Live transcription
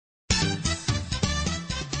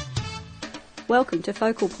Welcome to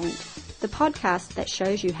Focal Point, the podcast that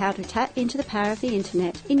shows you how to tap into the power of the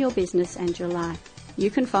internet in your business and your life. You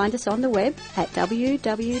can find us on the web at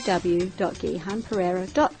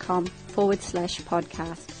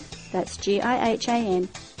www.gihanperera.com/podcast. That's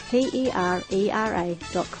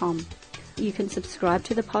GIHANPERERA.com. You can subscribe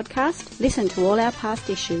to the podcast, listen to all our past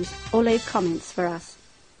issues, or leave comments for us.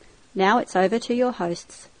 Now it's over to your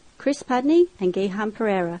hosts, Chris Pudney and Gihan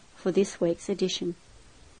Perera, for this week's edition.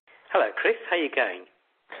 Hello, Chris. How are you going?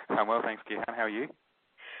 I'm well, thanks, Gihan. How are you?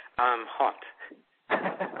 I'm hot.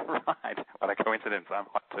 Right. What a coincidence. I'm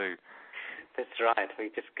hot too. That's right. We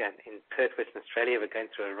just got in Perth, Western Australia. We're going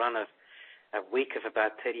through a run of a week of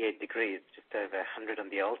about 38 degrees, just over 100 on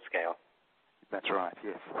the old scale. That's right,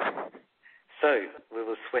 yes. So we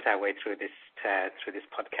will sweat our way through this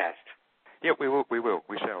podcast. Yeah, we will. We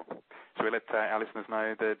shall. Shall we let our listeners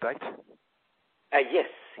know the date? Yes.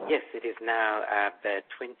 It is now the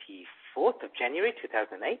 24th of January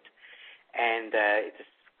 2008, and it's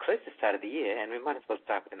close to the start of the year, and we might as well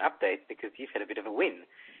start with an update because you've had a bit of a win.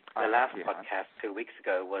 The last podcast 2 weeks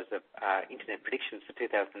ago was Internet predictions for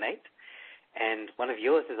 2008, and one of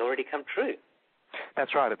yours has already come true.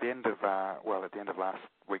 That's right. At the end of last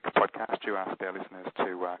week's podcast, you asked our listeners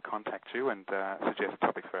to contact you and suggest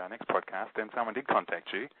topics for our next podcast, and someone did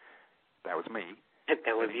contact you. That was me.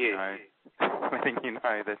 That was you. Letting you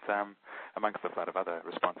know that, amongst the flood of other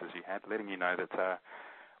responses you had, letting you know that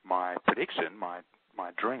my prediction, my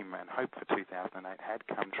dream and hope for 2008 had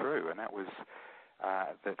come true, and that was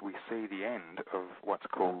that we see the end of what's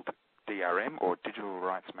called DRM, or Digital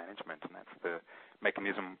Rights Management, and that's the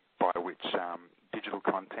mechanism by which digital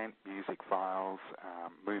content, music files,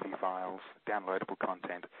 movie files, downloadable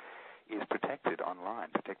content is protected online,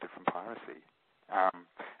 protected from piracy.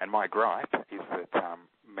 And my gripe is that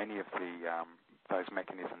many of those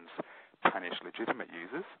mechanisms punish legitimate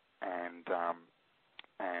users, and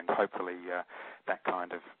hopefully that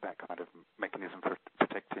kind of mechanism for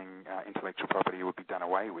protecting intellectual property will be done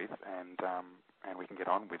away with, and we can get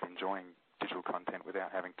on with enjoying digital content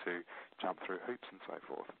without having to jump through hoops and so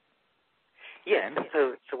forth. Yeah.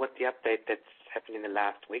 So what's the update that's happened in the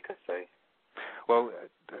last week or so? Well,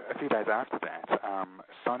 a few days after that,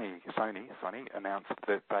 Sony announced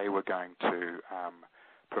that they were going to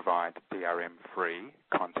provide DRM-free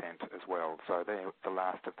content as well. So they're the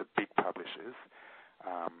last of the big publishers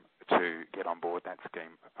to get on board that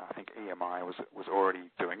scheme. I think EMI was already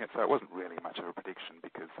doing it, so it wasn't really much of a prediction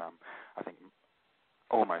because I think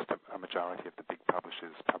almost a majority of the big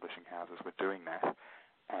publishing houses were doing that,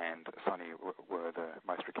 and Sony were the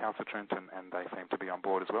most recalcitrant, and they seem to be on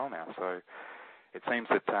board as well now. So it seems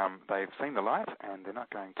that they've seen the light, and they're not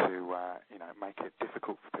going to make it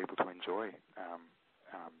difficult for people to enjoy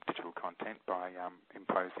digital content by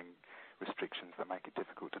imposing restrictions that make it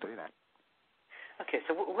difficult to do that. Okay,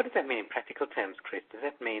 so what does that mean in practical terms, Chris? Does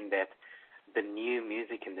that mean that the new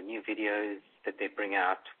music and the new videos that they bring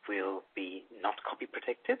out will be not copy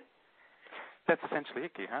protected? That's essentially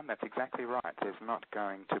it, Gihan. That's exactly right. There's not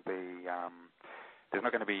going to be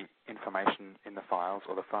information in the files,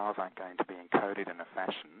 or the files aren't going to be encoded in a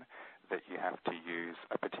fashion that you have to use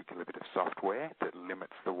a particular bit of software that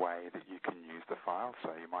limits the way that you can use the file.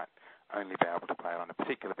 So you might only be able to play it on a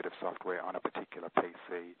particular bit of software on a particular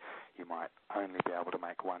PC. You might only be able to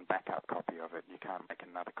make one backup copy of it. You can't make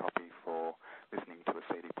another copy for listening to a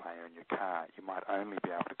CD player in your car. You might only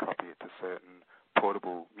be able to copy it to certain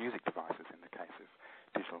portable music devices in the case of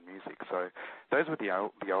digital music. So those were the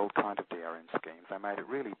old kind of DRM schemes. They made it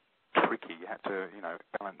really tricky. You had to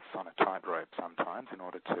balance on a tightrope sometimes in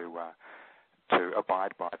order to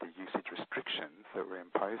abide by the usage restrictions that were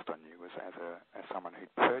imposed on you as someone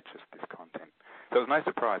who'd purchased this content. So it was no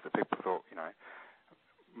surprise that people thought,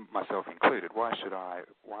 myself included, why should I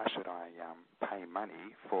pay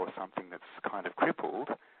money for something that's kind of crippled?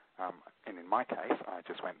 And in my case, I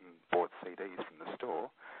just went and bought CDs from the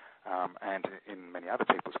store, and in many other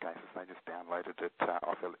people's cases, they just downloaded it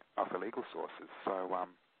off illegal sources. So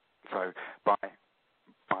by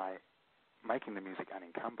making the music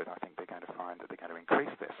unencumbered, I think they're going to find that they're going to increase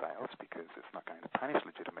their sales because it's not going to punish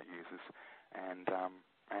legitimate users, and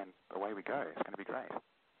away we go. It's going to be great.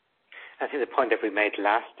 I think the point that we made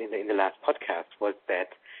in the last podcast was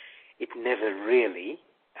that it never really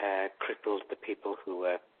crippled the people who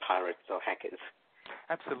were pirates or hackers.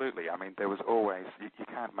 Absolutely. I mean, there was always you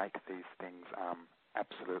can't make these things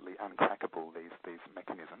absolutely uncrackable. These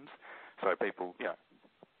mechanisms. So people,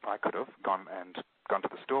 I could have gone to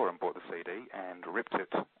the store and bought the CD and ripped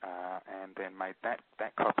it and then made that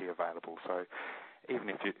copy available. So even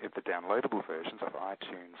if the downloadable versions of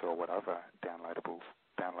iTunes or whatever downloadable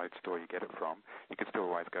download store you get it from. You could still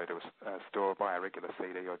always go to a store, buy a regular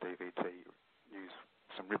CD or DVD, use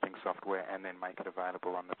some ripping software, and then make it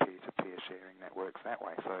available on the peer-to-peer sharing networks that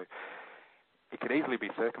way. So it could easily be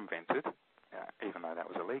circumvented, even though that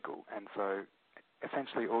was illegal. And so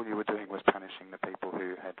essentially all you were doing was punishing the people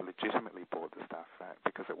who had legitimately bought the stuff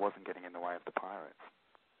because it wasn't getting in the way of the pirates.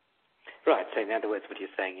 Right. So in other words, what you're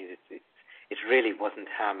saying is it really wasn't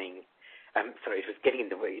harming. It was getting in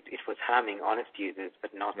the way. It was harming honest users,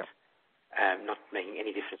 but not not making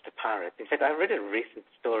any difference to pirates. In fact, I read a recent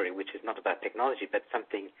story which is not about technology, but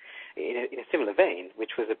something in a similar vein,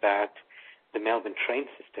 which was about the Melbourne train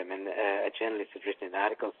system, and a journalist had written an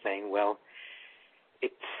article saying, well,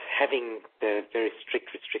 it's having the very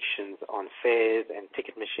strict restrictions on fares and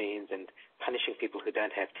ticket machines and punishing people who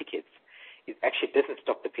don't have tickets. It actually doesn't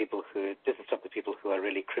stop the people who are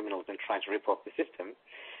really criminals and trying to rip off the system,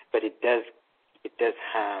 but it does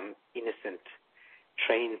harm innocent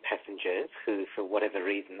train passengers who, for whatever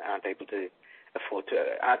reason, aren't able to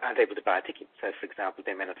buy a ticket. So, for example,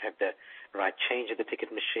 they may not have the right change at the ticket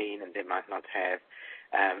machine, and they might not have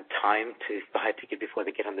time to buy a ticket before they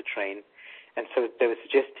get on the train. And so they were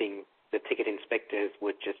suggesting the ticket inspectors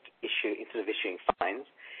would just issue, instead of issuing fines,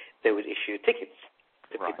 they would issue tickets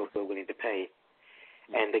to people who are willing to pay.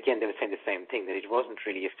 And again, they were saying the same thing, that it wasn't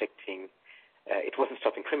really affecting, it wasn't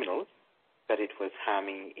stopping criminals, but it was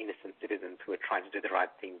harming innocent citizens who were trying to do the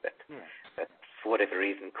right thing, but for whatever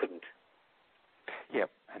reason couldn't.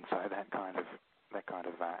 Yep, and so that kind of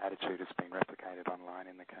attitude has been replicated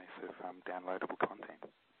online in the case of downloadable content.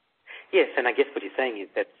 Yes, and I guess what you're saying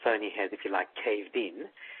is that Sony has, if you like, caved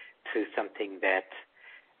in to something that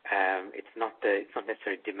it's not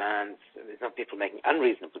necessarily demands. It's not people making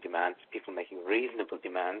unreasonable demands. People making reasonable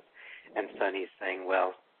demands, and Sony is saying,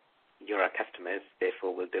 "Well, you're our customers,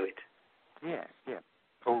 therefore we'll do it." Yeah.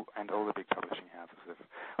 All the big publishing houses have.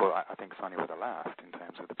 Well, I think Sony were the last in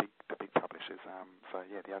terms of the big publishers. So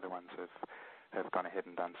the other ones have gone ahead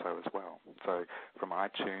and done so as well. So from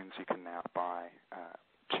iTunes, you can now buy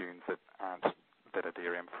tunes that are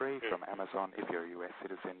DRM free. From Amazon, if you're a US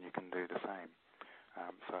citizen, you can do the same.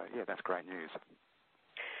 That's great news.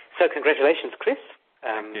 So congratulations, Chris.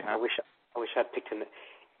 I wish I'd picked an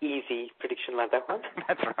easy prediction like that one.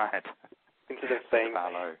 That's right. Instead of saying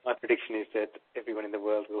my prediction is that everyone in the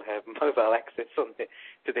world will have mobile access to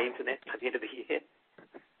the internet by the end of the year.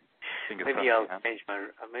 Maybe I'll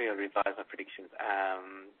revise my predictions.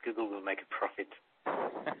 Google will make a profit.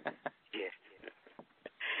 Yes.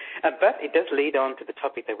 But it does lead on to the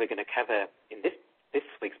topic that we're going to cover in this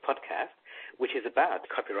week's podcast, which is about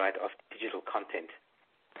copyright of digital content.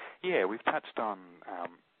 Yeah, we've touched on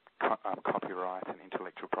copyright and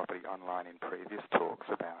intellectual property online in previous talks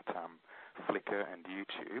about Flickr and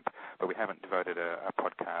YouTube, but we haven't devoted a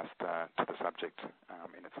podcast to the subject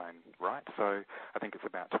in its own right. So I think it's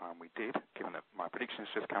about time we did, given that my predictions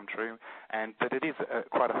just come true, and that it is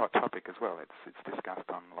quite a hot topic as well. It's discussed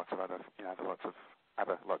on lots of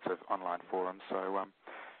online forums. So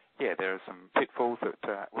there are some pitfalls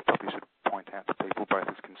that we probably should point out to people, both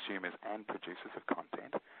as consumers and producers of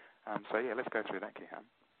content. Let's go through that, Gihan.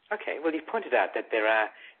 Okay. Well, you've pointed out that there are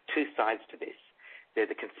two sides to this. They're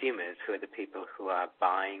the consumers, who are the people who are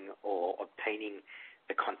buying or obtaining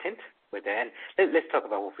the content. And let's talk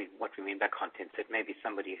about what we mean by content. So it may be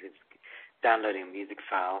somebody who's downloading a music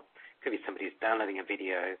file, could be somebody who's downloading a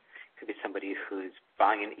video, could be somebody who's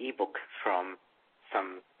buying an ebook from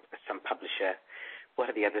some publisher. What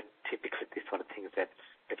are the other typical sort of things that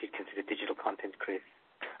you'd consider digital content, Chris?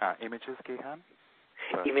 Images, Gihan.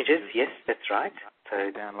 So images, yes, that's right.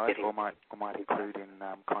 So download or might include in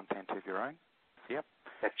content of your own. Yep,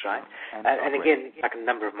 that's right. And again, like a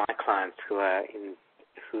number of my clients who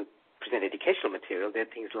present educational material, there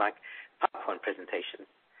are things like PowerPoint presentations.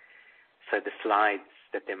 So the slides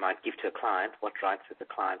that they might give to a client, what rights does the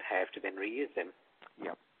client have to then reuse them?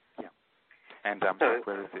 Yep. And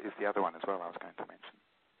software is the other one as well I was going to mention.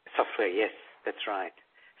 Software, yes, that's right.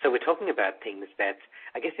 So we're talking about things that,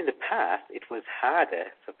 I guess in the past, it was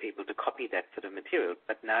harder for people to copy that sort of material,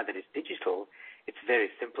 but now that it's digital, it's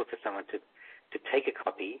very simple for someone to take a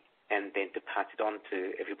copy and then to pass it on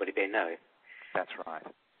to everybody they know. That's right.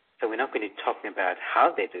 So we're not going to be talking about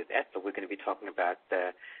how they do that, but we're going to be talking about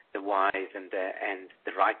the whys and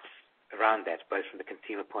the rights around that, both from the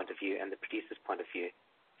consumer point of view and the producer's point of view.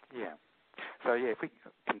 Yeah. So if we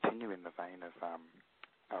continue in the vein of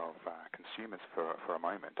consumers for a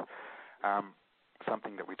moment,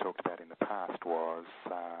 something that we talked about in the past was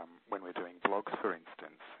when we're doing blogs, for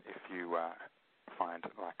instance. If you find,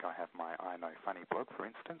 like I have my I Know Funny blog, for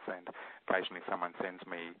instance, and occasionally someone sends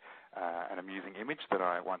me an amusing image that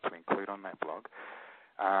I want to include on that blog,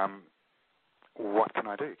 what can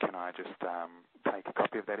I do? Can I just take a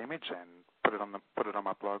copy of that image and put it on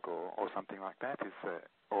my blog or something like that?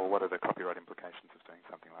 Or what are the copyright implications of doing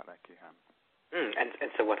something like that, Gihan?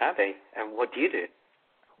 And so what are they? And what do you do?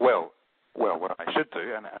 Well, what I should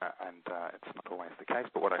do, and it's not always the case,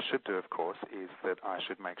 but what I should do, of course, is that I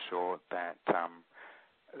should make sure that,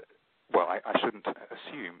 I shouldn't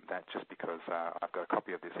assume that just because I've got a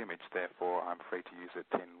copy of this image, therefore I'm free to use it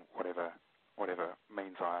in whatever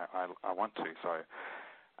means I want to. So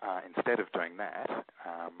instead of doing that,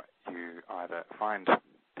 you either find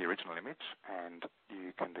the original image and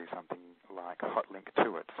you can do something like hotlink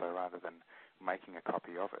to it. So rather than making a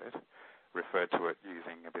copy of it, refer to it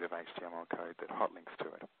using a bit of HTML code that hotlinks to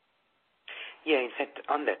it. Yeah, in fact,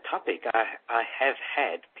 on that topic, I have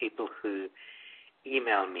had people who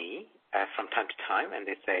email me from time to time, and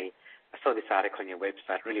they say, I saw this article on your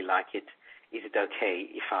website, really like it. Is it okay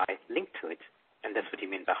if I link to it? And that's what you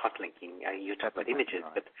mean by hotlinking. You talk about images,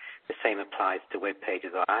 right. But the same applies to web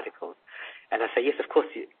pages or articles. And I say, yes, of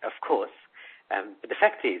course. But the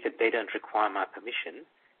fact is that they don't require my permission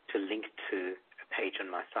to link to a page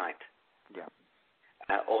on my site. Yeah.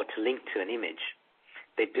 Or to link to an image.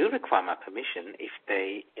 They do require my permission if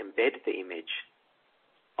they embed the image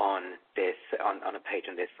on a page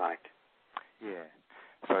on their site. Yeah.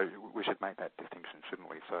 So we should make that distinction, shouldn't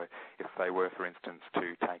we? So if they were, for instance,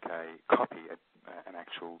 to take a copy, an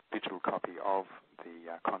actual digital copy of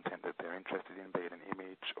the content that they're interested in, be it an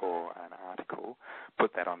image or an article,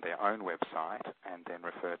 put that on their own website and then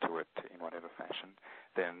refer to it in whatever fashion,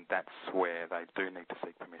 then that's where they do need to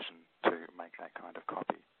seek permission to make that kind of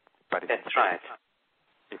copy. But that's right.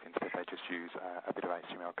 If instead they just use a bit of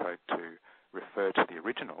HTML code to refer to the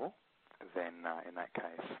original, then in that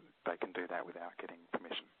case they can do that without getting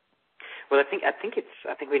permission. Well, I think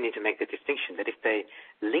we need to make the distinction that if they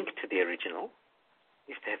link to the original,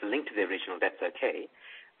 that's okay.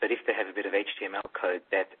 But if they have a bit of HTML code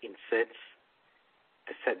that inserts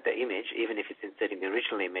the image, even if it's inserting the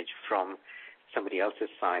original image from somebody else's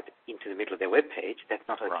site into the middle of their web page, that's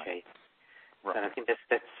not okay. Right. And I think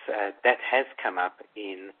that has come up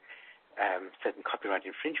in certain copyright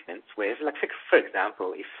infringements where, like, for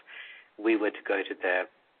example, if we were to go to the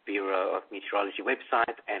Bureau of Meteorology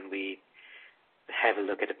website and we have a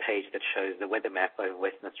look at a page that shows the weather map over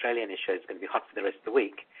Western Australia and it shows it's going to be hot for the rest of the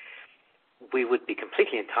week, we would be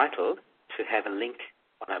completely entitled to have a link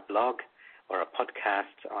on our blog or a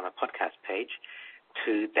podcast on a podcast page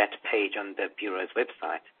to that page on the Bureau's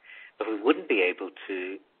website. But we wouldn't be able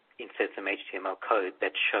to insert some HTML code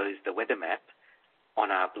that shows the weather map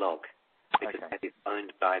on our blog because that is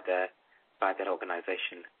owned by that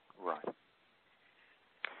organization. Right.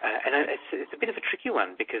 And it's a bit of a tricky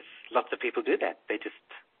one because lots of people do that. They just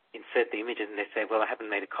insert the images and they say, well, I haven't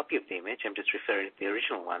made a copy of the image, I'm just referring to the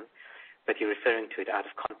original one, but you're referring to it out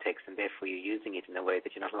of context and therefore you're using it in a way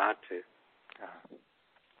that you're not allowed to.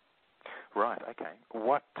 Right, okay.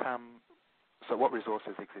 So what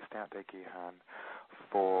resources exist out there, Gihan,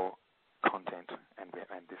 for content, and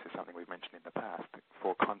this is something we've mentioned in the past,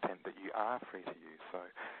 for content that you are free to use? So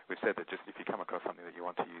we've said that just if you come across something that you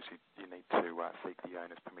want to use, you need to seek the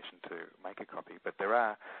owner's permission to make a copy. But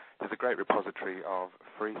there's a great repository of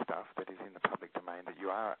free stuff that is in the public domain that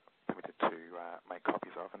you are permitted to make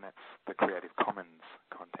copies of, and that's the Creative Commons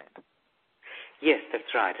content. Yes,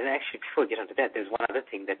 that's right. And actually, before we get onto that, there's one other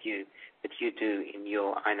thing that you do in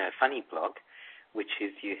your I Know Funny blog, which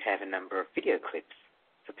is you have a number of video clips.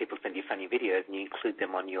 So people send you funny videos and you include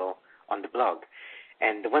them on the blog.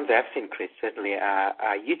 And the ones I've seen, Chris, certainly are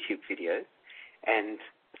YouTube videos. And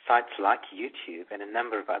sites like YouTube and a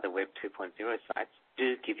number of other Web 2.0 sites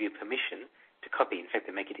do give you permission to copy. In fact,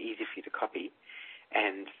 they make it easy for you to copy.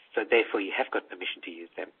 And so therefore you have got permission to use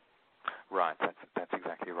them. Right, that's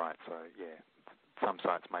exactly right. So, yeah, some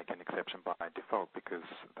sites make an exception by default because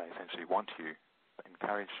they essentially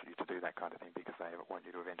encourage you to do that kind of thing because they want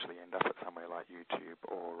you to eventually end up at somewhere like YouTube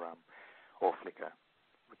or Flickr.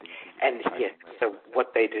 And yes, so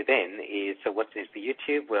what they do then is, so what's in for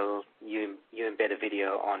YouTube? Well, you embed a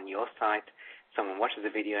video on your site, someone watches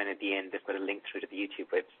the video, and at the end they've got a link through to the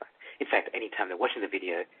YouTube website. In fact, anytime they're watching the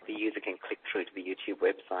video, the user can click through to the YouTube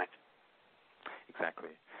website.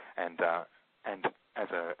 Exactly. And as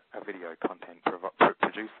a video content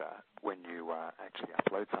producer, when you actually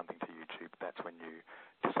upload something to YouTube, that's when you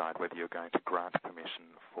decide whether you're going to grant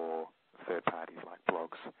permission for third parties like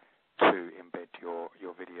blogs to embed your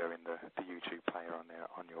video in the YouTube player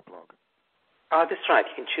on your blog. Oh, that's right.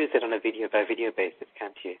 You can choose that on a video-by-video basis,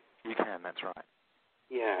 can't you? You can, that's right.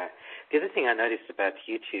 Yeah. The other thing I noticed about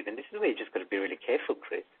YouTube, and this is where you just got to be really careful,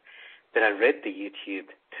 Chris, that I read the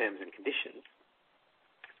YouTube terms and conditions,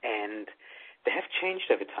 and they have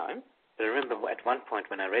changed over time. But I remember at one point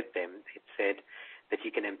when I read them, it said that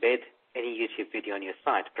you can embed any YouTube video on your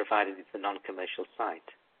site, provided it's a non-commercial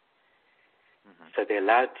site. Mm-hmm. So they're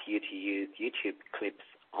allowed you to use YouTube clips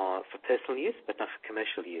for personal use, but not for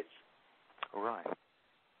commercial use. All right.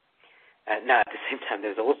 Now, at the same time,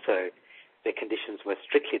 there's also the conditions were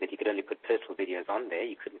strictly that you could only put personal videos on there.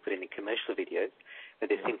 You couldn't put any commercial videos, but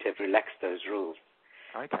they seem to have relaxed those rules.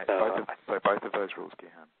 Okay, so both of those rules,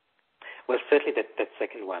 Gihan. Well, certainly that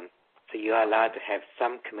second one. So you are allowed to have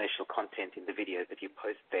some commercial content in the videos that you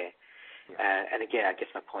post there. Yeah. And again, I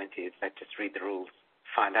guess my point is that just read the rules,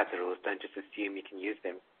 find out the rules, don't just assume you can use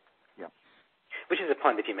them. Yeah. Which is a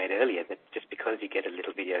point that you made earlier, that just because you get a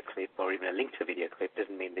little video clip or even a link to a video clip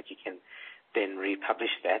doesn't mean that you can then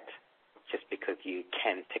republish that. Just because you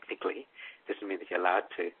can technically doesn't mean that you're allowed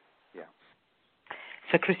to. Yeah.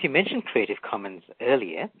 So, Chris, you mentioned Creative Commons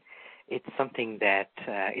earlier. It's something that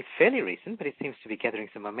is fairly recent, but it seems to be gathering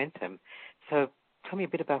some momentum. So tell me a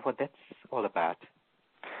bit about what that's all about.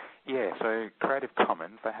 Yeah, so Creative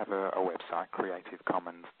Commons, they have a website,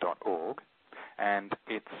 creativecommons.org, and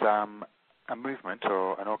it's a movement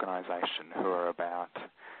or an organisation who are about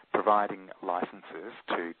providing licenses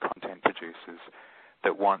to content producers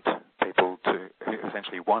that who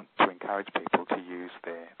essentially want to encourage people to use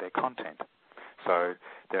their content. So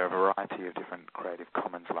there are a variety of different Creative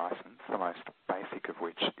Commons licenses, the most basic of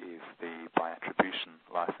which is the by attribution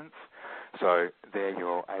license. So there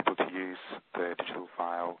you're able to use the digital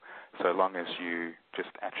file so long as you just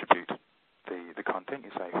attribute the content,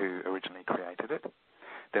 you say who originally created it.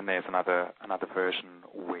 Then there's another version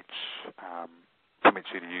which permits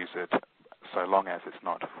you to use it so long as it's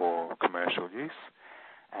not for commercial use.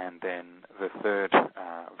 And then the third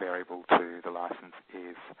variable to the license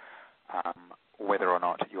is whether or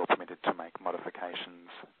not you're permitted to make modifications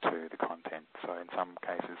to the content. So in some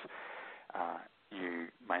cases, you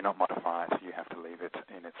may not modify it; you have to leave it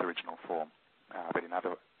in its original form. But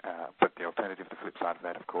the alternative, the flip side of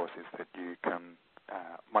that, of course, is that you can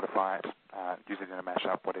modify it, use it in a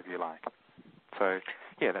mashup, whatever you like. So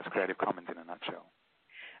yeah, that's Creative Commons in a nutshell.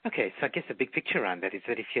 Okay, so I guess the big picture around that is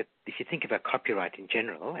that if you think about copyright in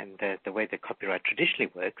general, and the way that copyright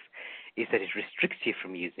traditionally works, is that it restricts you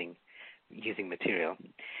from using material.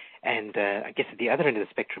 And I guess at the other end of the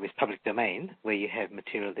spectrum is public domain, where you have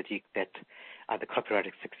material that either copyright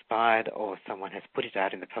has expired or someone has put it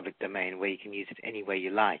out in the public domain where you can use it any way you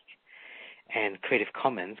like. And Creative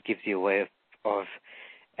Commons gives you a way of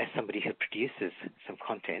as somebody who produces some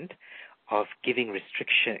content, of giving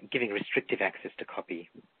restrictive access to copy.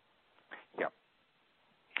 Yeah.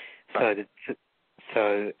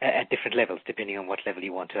 So at different levels, depending on what level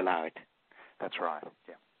you want to allow it. That's right.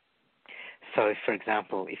 Yeah. So, for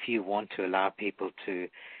example, if you want to allow people to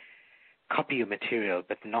copy your material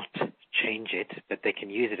but not change it, but they can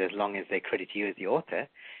use it as long as they credit you as the author,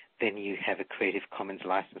 then you have a Creative Commons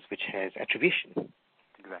license which has attribution.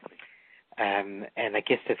 Exactly. And I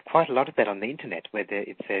guess there's quite a lot of that on the internet, where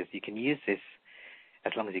it says you can use this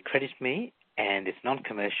as long as you credit me, and it's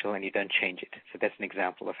non-commercial, and you don't change it. So that's an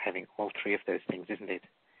example of having all three of those things, isn't it?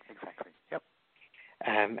 Exactly. Yep.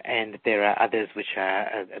 And there are others which are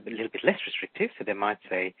a little bit less restrictive. So they might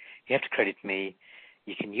say, you have to credit me,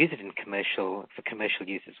 you can use it for commercial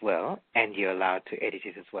use as well, and you're allowed to edit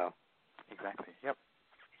it as well. Exactly. Yep.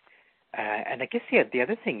 And I guess, the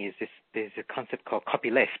other thing is there's a concept called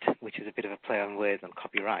copyleft, which is a bit of a play on words on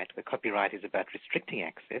copyright, where copyright is about restricting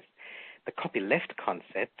access. The copyleft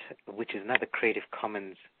concept, which is another Creative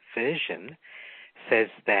Commons version, says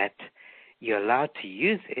that you're allowed to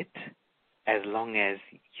use it as long as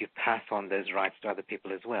you pass on those rights to other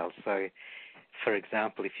people as well. So, for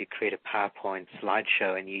example, if you create a PowerPoint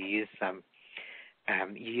slideshow and you use some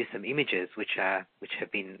images which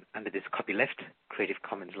have been under this copyleft Creative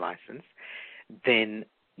Commons license, then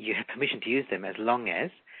you have permission to use them as long as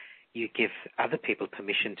you give other people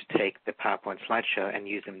permission to take the PowerPoint slideshow and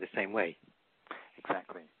use them the same way.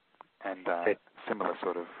 Exactly. And similar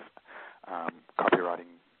sort of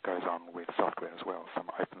copywriting goes on with software as well. Some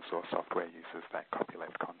open source software uses that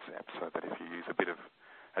copyleft concept, so that if you use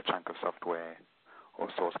a chunk of software or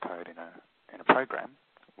source code in a program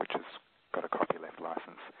which has got a copyleft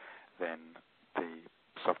license, then the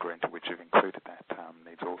software into which you've included that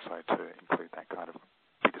needs also to include that kind of,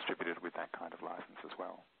 be distributed with that kind of license as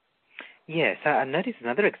well. Yes, I noticed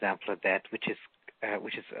another example of that, which is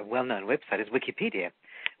a well-known website, is Wikipedia.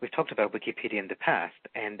 We've talked about Wikipedia in the past,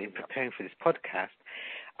 and in preparing for this podcast,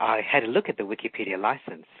 I had a look at the Wikipedia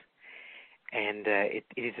license, and it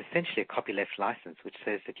is essentially a copyleft license, which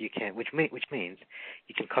says that you can, which means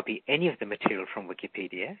you can copy any of the material from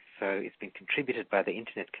Wikipedia. So it's been contributed by the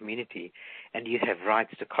internet community, and you have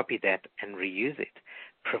rights to copy that and reuse it,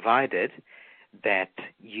 provided that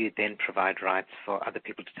you then provide rights for other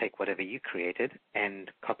people to take whatever you created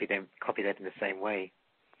and copy that in the same way.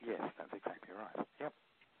 Yes, that's exactly right. Yep.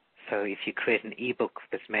 So if you create an ebook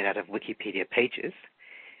that's made out of Wikipedia pages,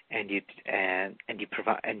 and you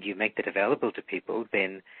make that available to people,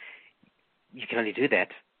 then you can only do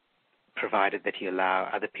that provided that you allow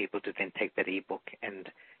other people to then take that ebook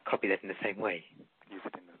and copy that in the same way. Use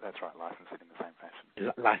it that's right, license it in the same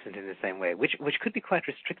fashion. License in the same way, which could be quite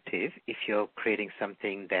restrictive if you're creating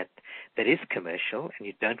something that is commercial and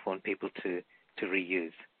you don't want people to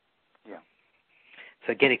reuse. Yeah.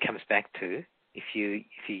 So again, it comes back to if you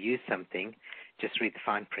use something, just read the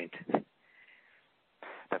fine print.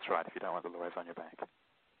 That's right, if you don't want the lawyers on your back.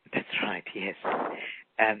 That's right, yes.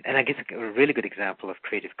 And I guess a really good example of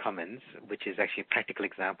Creative Commons, which is actually a practical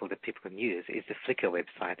example that people can use, is the Flickr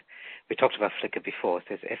website. We talked about Flickr before,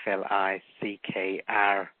 so it's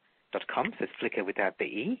FLICKR.com, so it's Flickr without the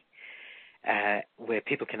E, where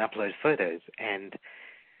people can upload photos. And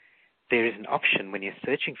there is an option when you're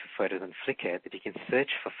searching for photos on Flickr that you can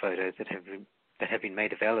search for photos that have been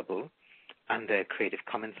made available under Creative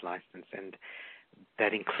Commons license, and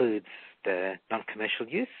that includes the non-commercial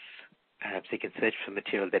use. So you can search for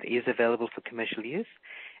material that is available for commercial use,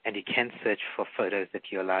 and you can search for photos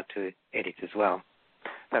that you're allowed to edit as well.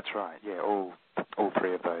 That's right, yeah. All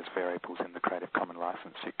three of those variables in the Creative Commons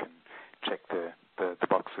license, you can check the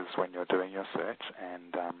boxes when you're doing your search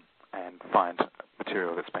and find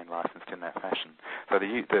material that's been licensed in that fashion. So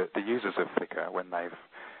the users of Flickr, when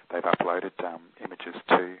they've uploaded images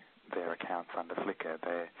to their accounts under Flickr,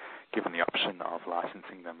 they're given the option of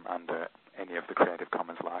licensing them under any of the Creative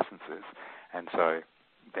Commons licenses. And so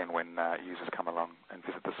then when users come along and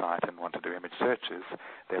visit the site and want to do image searches,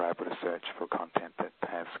 they're able to search for content that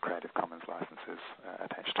has Creative Commons licenses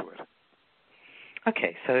attached to it.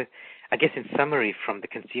 Okay, so I guess in summary, from the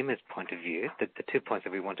consumer's point of view, the 2 points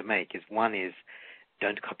that we want to make is, one is,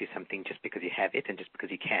 don't copy something just because you have it and just because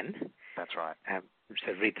you can. That's right.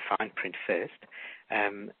 So read the fine print first.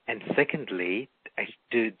 And secondly,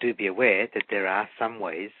 do be aware that there are some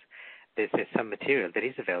ways, there's some material that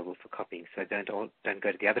is available for copying. So don't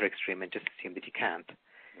go to the other extreme and just assume that you can't.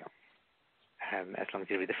 Yeah. As long as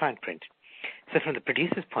you read the fine print. So from the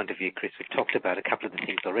producer's point of view, Chris, we've talked about a couple of the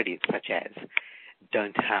things already, such as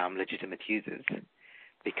don't harm legitimate users,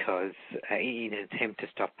 because in an attempt to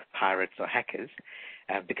stop pirates or hackers,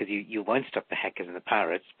 because you won't stop the hackers and the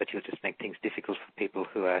pirates, but you'll just make things difficult for people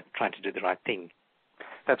who are trying to do the right thing.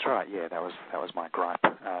 That's right. Yeah, that was my gripe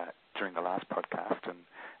during the last podcast,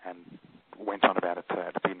 and went on about it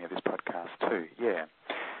at the beginning of this podcast too. Yeah,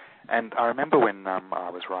 and I remember when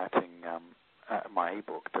I was writing my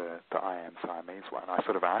ebook, the I Am Siamese one, I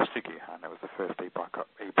sort of asked you, Gihan, it was the first ebook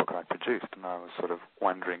I produced, and I was sort of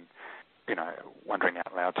wondering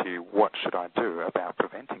out loud to you, what should I do about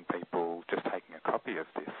preventing people just taking a copy of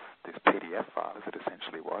this PDF file, as it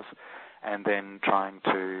essentially was, and then trying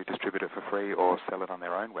to distribute it for free or sell it on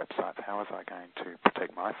their own websites? How was I going to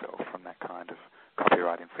protect myself from that kind of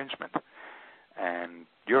copyright infringement? And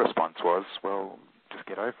your response was, well, just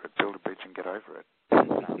get over it, build a bridge and get over it.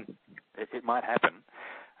 It might happen,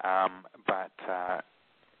 but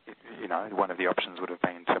one of the options would have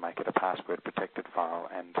been to make it a password-protected file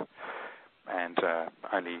and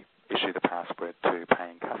only issue the password to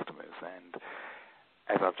paying customers. And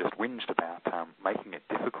as I've just whinged about making it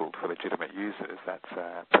difficult for legitimate users, that's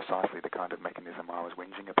precisely the kind of mechanism I was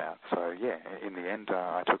whinging about. So yeah, in the end,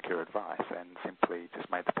 I took your advice and simply just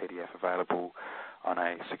made the PDF available on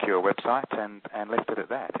a secure website and left it at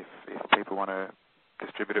that. If people want to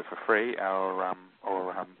distribute it for free or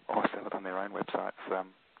sell it on their own websites,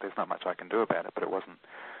 there's not much I can do about it, but it wasn't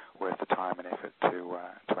worth the time and effort to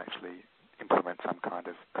actually implement some kind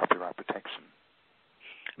of copyright protection.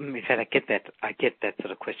 In fact, I get that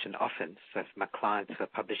sort of question often. So if my clients are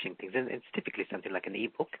publishing things, and it's typically something like an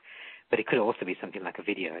ebook, but it could also be something like a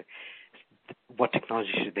video. What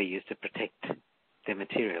technology should they use to protect their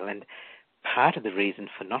material? And part of the reason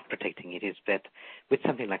for not protecting it is that with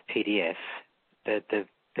something like PDF, the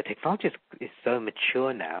technology is so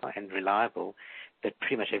mature now and reliable that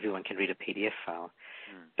pretty much everyone can read a PDF file.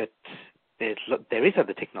 But there is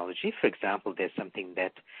other technology. For example, there's something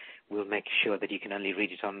that will make sure that you can only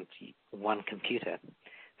read it on one computer.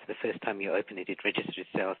 So the first time you open it, it registers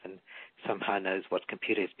itself and somehow knows what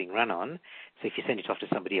computer it's being run on. So if you send it off to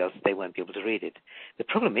somebody else, they won't be able to read it. The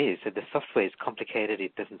problem is that the software is complicated.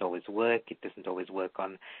 It doesn't always work. It doesn't always work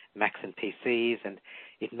on Macs and PCs, and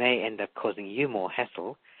it may end up causing you more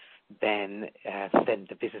hassle than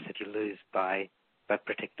the business that you lose by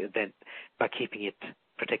keeping it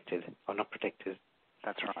protected or not protected.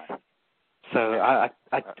 That's right. So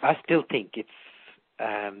I still think it's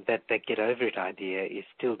that get over it idea is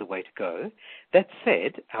still the way to go. That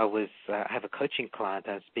said, I have a coaching client.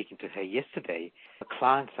 I was speaking to her yesterday. The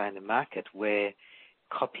clients are in the market where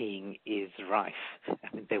copying is rife.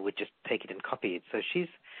 I mean, they would just take it and copy it. So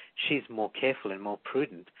she's more careful and more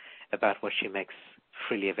prudent about what she makes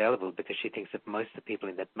freely available, because she thinks that most of the people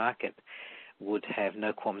in that market would have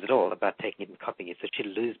no qualms at all about taking it and copying it. So she'd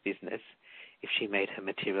lose business if she made her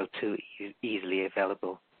material too easily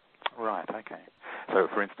available. Right, okay. So,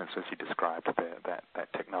 for instance, as you described,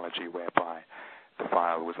 that technology whereby the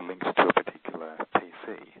file was linked to a particular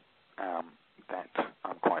PC, that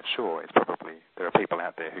I'm quite sure is probably, there are people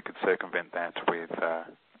out there who could circumvent that with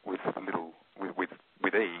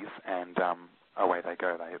ease, and away they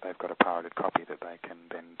go. They've got a pirated copy that they can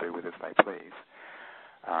then do with as they please.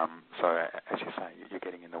 So, as you say, you're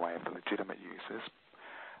getting in the way of the legitimate users,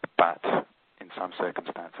 but in some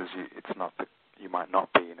circumstances, you might not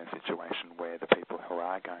be in a situation where the people who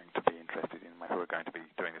are going to be interested in, who are going to be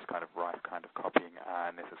doing this kind of rife kind of copying, are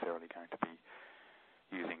necessarily going to be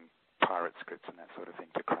using pirate scripts and that sort of thing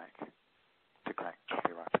to crack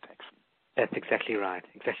copyright protection. That's exactly right.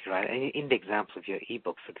 Exactly right. And in the example of your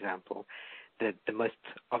ebook, for example, the most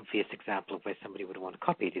obvious example of where somebody would want to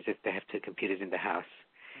copy it is if they have two computers in the house.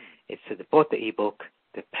 It's so they bought the ebook,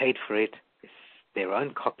 they paid for it, it's their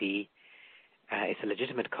own copy. It's a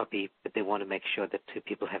legitimate copy, but they want to make sure that two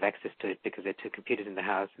people have access to it because they're two computers in the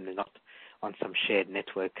house and they're not on some shared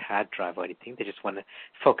network hard drive or anything. They just want to,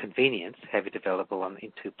 for convenience, have it available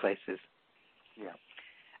in two places. Yeah.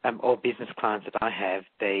 Or business clients that I have,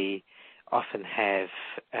 they often have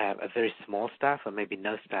a very small staff or maybe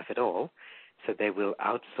no staff at all, so they will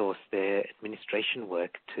outsource their administration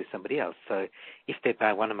work to somebody else. So if they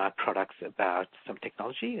buy one of my products about some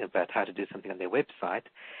technology, about how to do something on their website,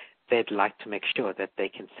 they'd like to make sure that they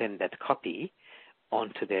can send that copy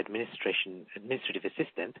onto their administrative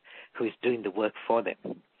assistant who is doing the work for them.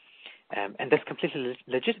 And that's completely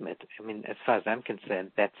legitimate. I mean, as far as I'm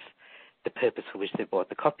concerned, that's the purpose for which they bought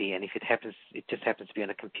the copy. And if it just happens to be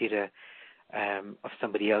on a computer of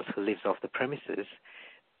somebody else who lives off the premises,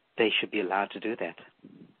 they should be allowed to do that.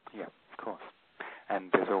 Yeah, of course. And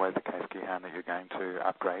there's always the case, Gihan, that you're going to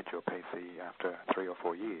upgrade your PC after 3 or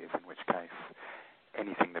 4 years, in which case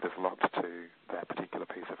anything that is locked to that particular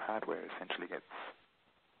piece of hardware essentially gets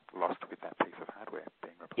lost with that piece of hardware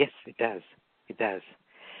being replaced. Yes, it does. It does.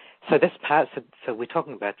 So that's part. So we're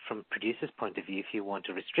talking about from a producer's point of view. If you want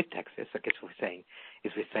to restrict access, I guess what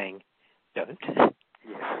we're saying don't.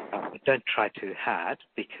 Yes. Don't try too hard,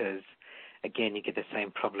 because again you get the same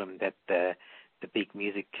problem that the big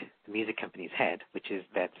music companies had, which is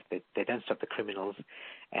that they don't stop the criminals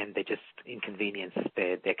and they just inconvenience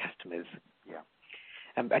their customers. Yeah.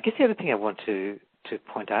 I guess the other thing I want to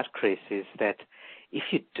point out, Chris, is that if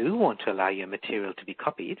you do want to allow your material to be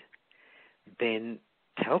copied, then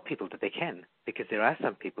tell people that they can, because there are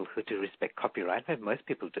some people who do respect copyright, but most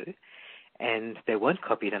people do, and they won't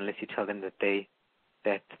copy it unless you tell them that they've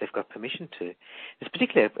got permission to. This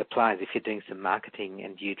particularly applies if you're doing some marketing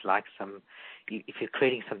and if you're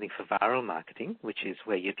creating something for viral marketing, which is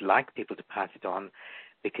where you'd like people to pass it on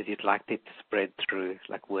because you'd like it to spread through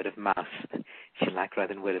like word of mouth, if you like,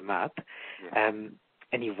 rather than word of mouth. Yeah.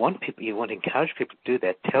 And you want to encourage people to do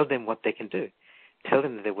that. Tell them what they can do. Tell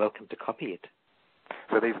them that they're welcome to copy it.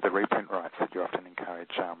 So these are the reprint rights that you often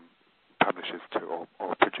encourage publishers to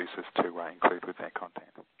or producers to include with their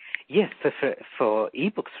content. Yes, so for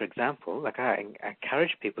ebooks, for example, like I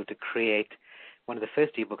encourage people to create one of the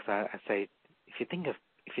first ebooks. I say, if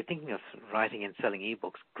you're thinking of writing and selling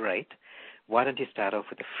ebooks, great. Why don't you start off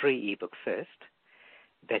with a free ebook first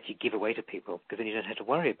that you give away to people? Because then you don't have to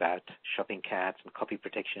worry about shopping carts and copy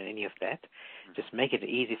protection and any of that. Just make it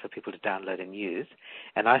easy for people to download and use.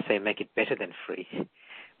 And I say make it better than free,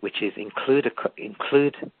 which is include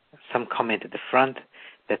some comment at the front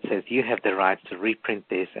that says you have the rights to reprint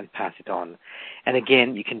this and pass it on. And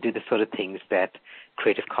again, you can do the sort of things that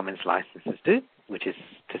Creative Commons licenses do, which is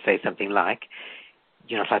to say something like,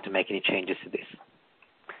 you're not allowed to make any changes to this.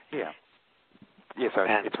 Yeah. Yeah, so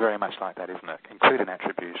it's very much like that, isn't it? Include an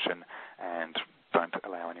attribution and don't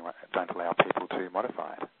allow people to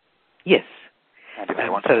modify it. Yes. And if they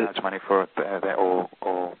want to charge money for it,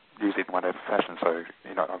 or use it in whatever fashion, so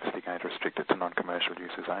you're not obviously going to restrict it to non-commercial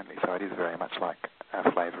uses only. So it is very much like a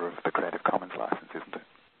flavour of the Creative Commons license, isn't it?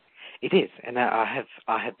 It is, and I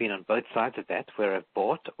have been on both sides of that, where I've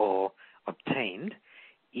bought or obtained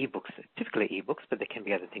ebooks, typically ebooks, but there can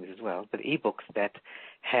be other things as well, but ebooks that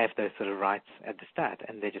have those sort of rights at the start,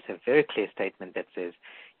 and they just have a very clear statement that says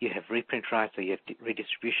you have reprint rights or you have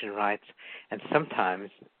redistribution rights, and sometimes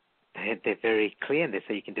they're very clear and they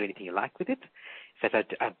say you can do anything you like with it. In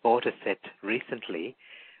fact, I bought a set recently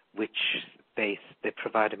which they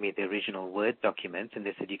provided me the original Word document, and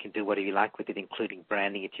they said you can do whatever you like with it, including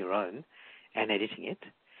branding it your own and editing it.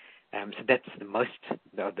 So that's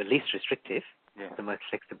the least restrictive, the most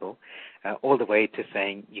flexible, all the way to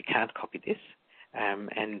saying you can't copy this,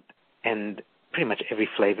 and pretty much every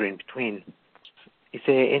flavor in between. Is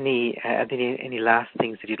there any last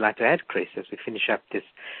things that you'd like to add, Chris, as we finish up this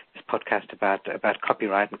podcast about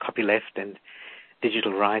copyright and copyleft and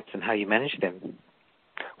digital rights and how you manage them?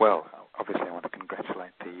 Well, obviously I want to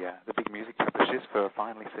congratulate the big music publishers for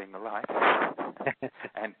finally seeing the light.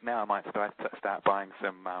 And now I might start buying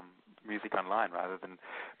some music online rather than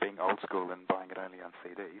being old school and buying it only on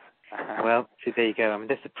CDs. Well, see, there you go. I mean,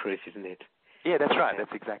 that's the proof, isn't it? Yeah, that's right.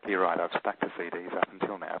 That's exactly right. I've stuck to CDs up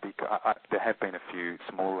until now because there have been a few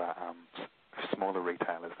smaller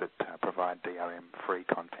retailers that provide DRM-free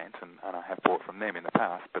content, and I have bought from them in the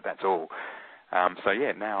past, but that's all. So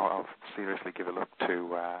yeah, now I'll seriously give a look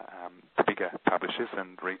to the bigger publishers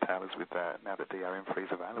and retailers with now that DRM-free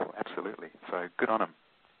is available. Absolutely. So good on them.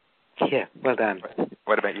 Yeah, well done.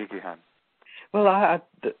 What about you, Gihan? Well,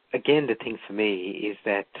 again, the thing for me is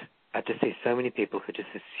that I just see so many people who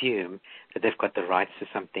just assume that they've got the rights to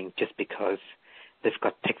something just because they've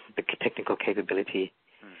got the technical capability.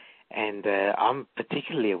 And I'm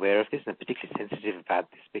particularly aware of this, and I'm particularly sensitive about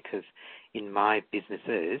this because in my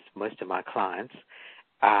businesses, most of my clients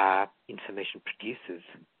are information producers.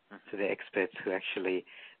 So they're experts who actually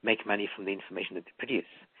make money from the information that they produce,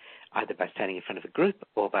 either by standing in front of a group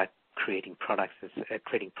or by creating products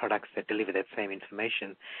that deliver that same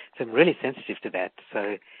information. So I'm really sensitive to that.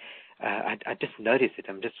 So I just notice it.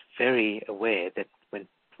 I'm just very aware that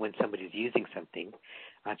when somebody's using something,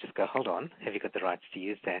 I just go, hold on, have you got the rights to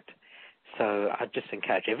use that? So I just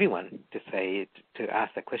encourage everyone to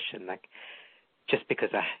ask that question, like, just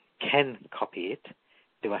because I can copy it,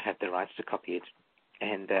 do I have the rights to copy it?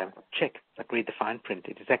 And check, like read the fine print.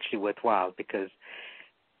 It is actually worthwhile because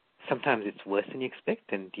sometimes it's worse than you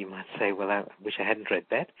expect, and you might say, well, I wish I hadn't read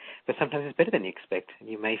that. But sometimes it's better than you expect, and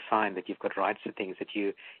you may find that you've got rights to things that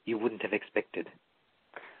you wouldn't have expected.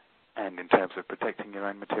 And in terms of protecting your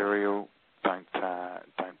own material, don't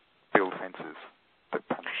build fences that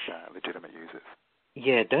punish legitimate users.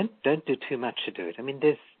 Yeah, don't do too much to do it. I mean,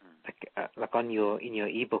 there's like in your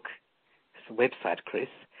ebook website, Chris,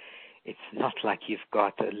 it's not like you've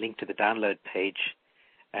got a link to the download page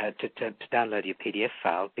to download your PDF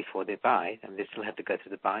file before they buy, and they still have to go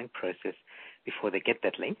through the buying process before they get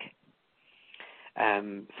that link.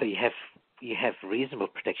 So you have reasonable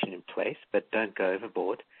protection in place, but don't go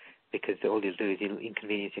overboard because all you'll do is you'll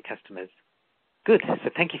inconvenience your customers. Good. So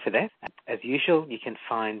thank you for that. As usual, you can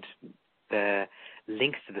find the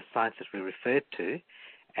links to the sites that we referred to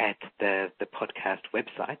at the podcast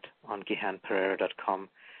website on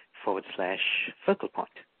gihanperera.com/focal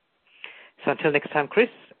point. So until next time, Chris,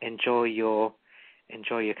 enjoy your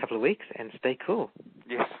couple of weeks and stay cool.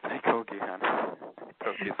 Yes, stay cool, Gihan.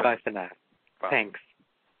 Talk to you soon. Bye for now. Bye. Thanks.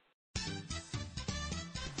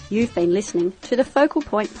 You've been listening to the Focal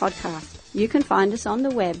Point podcast. You can find us on the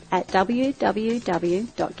web at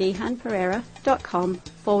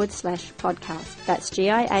www.gihanperera.com/podcast. That's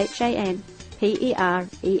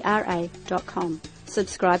GIHANPERERA.com.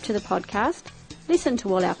 Subscribe to the podcast, listen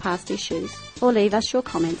to all our past issues, or leave us your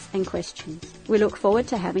comments and questions. We look forward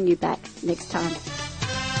to having you back next time.